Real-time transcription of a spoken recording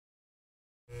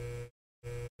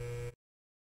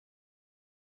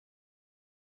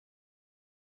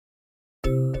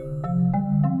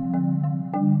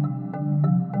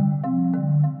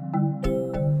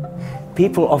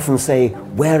People often say,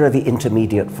 where are the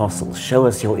intermediate fossils? Show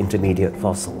us your intermediate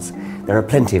fossils. There are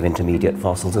plenty of intermediate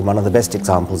fossils, and one of the best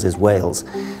examples is whales.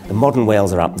 The modern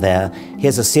whales are up there.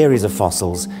 Here's a series of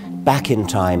fossils back in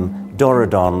time.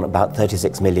 Dorodon about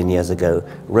 36 million years ago,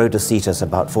 Rhodocetus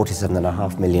about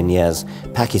 47.5 million years,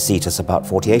 Pachycetus about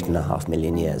 48.5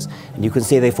 million years. And you can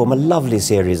see they form a lovely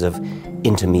series of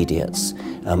intermediates.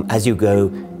 As you go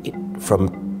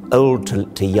from old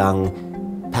to young,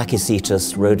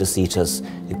 Pachycetus, Rhodocetus,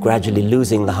 gradually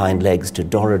losing the hind legs to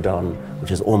Dorodon, which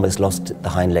has almost lost the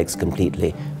hind legs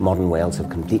completely. Modern whales have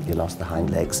completely lost the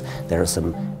hind legs. There are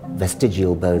some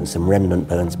vestigial bones, some remnant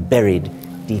bones buried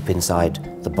deep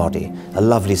inside the body. A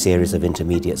lovely series of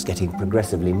intermediates getting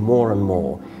progressively more and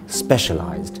more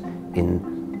specialized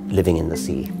in living in the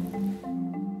sea.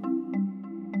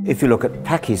 If you look at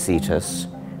Pachycetus,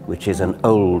 which is an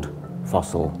old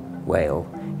fossil whale,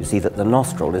 you see that the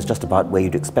nostril is just about where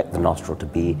you'd expect the nostril to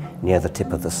be, near the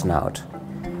tip of the snout.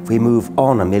 If we move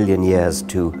on 1 million years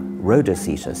to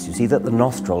Rhodocetus, you see that the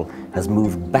nostril has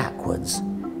moved backwards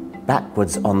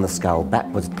on the skull,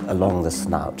 backwards along the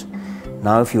snout.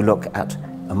 Now if you look at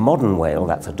a modern whale,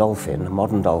 that's a dolphin, a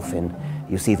modern dolphin,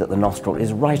 you see that the nostril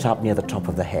is right up near the top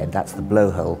of the head, that's the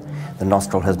blowhole. The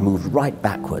nostril has moved right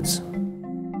backwards.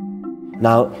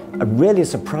 Now, a really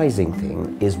surprising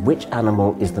thing is which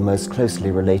animal is the most closely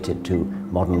related to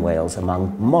modern whales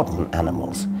among modern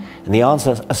animals. And the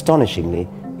answer, astonishingly,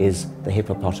 is the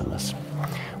hippopotamus,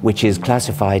 which is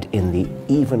classified in the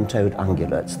even-toed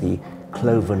ungulates, the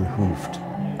cloven-hoofed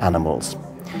animals.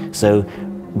 So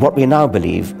what we now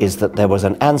believe is that there was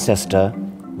an ancestor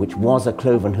which was a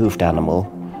cloven-hoofed animal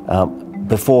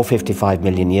before 55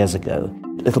 million years ago.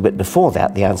 A little bit before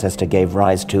that, the ancestor gave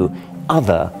rise to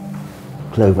other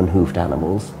cloven-hoofed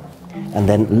animals, and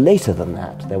then later than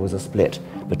that there was a split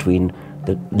between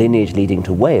the lineage leading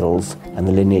to whales and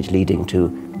the lineage leading to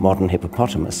modern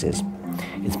hippopotamuses.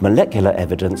 It's molecular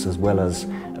evidence as well as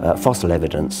fossil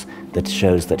evidence that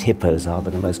shows that hippos are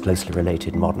the most closely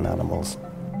related modern animals.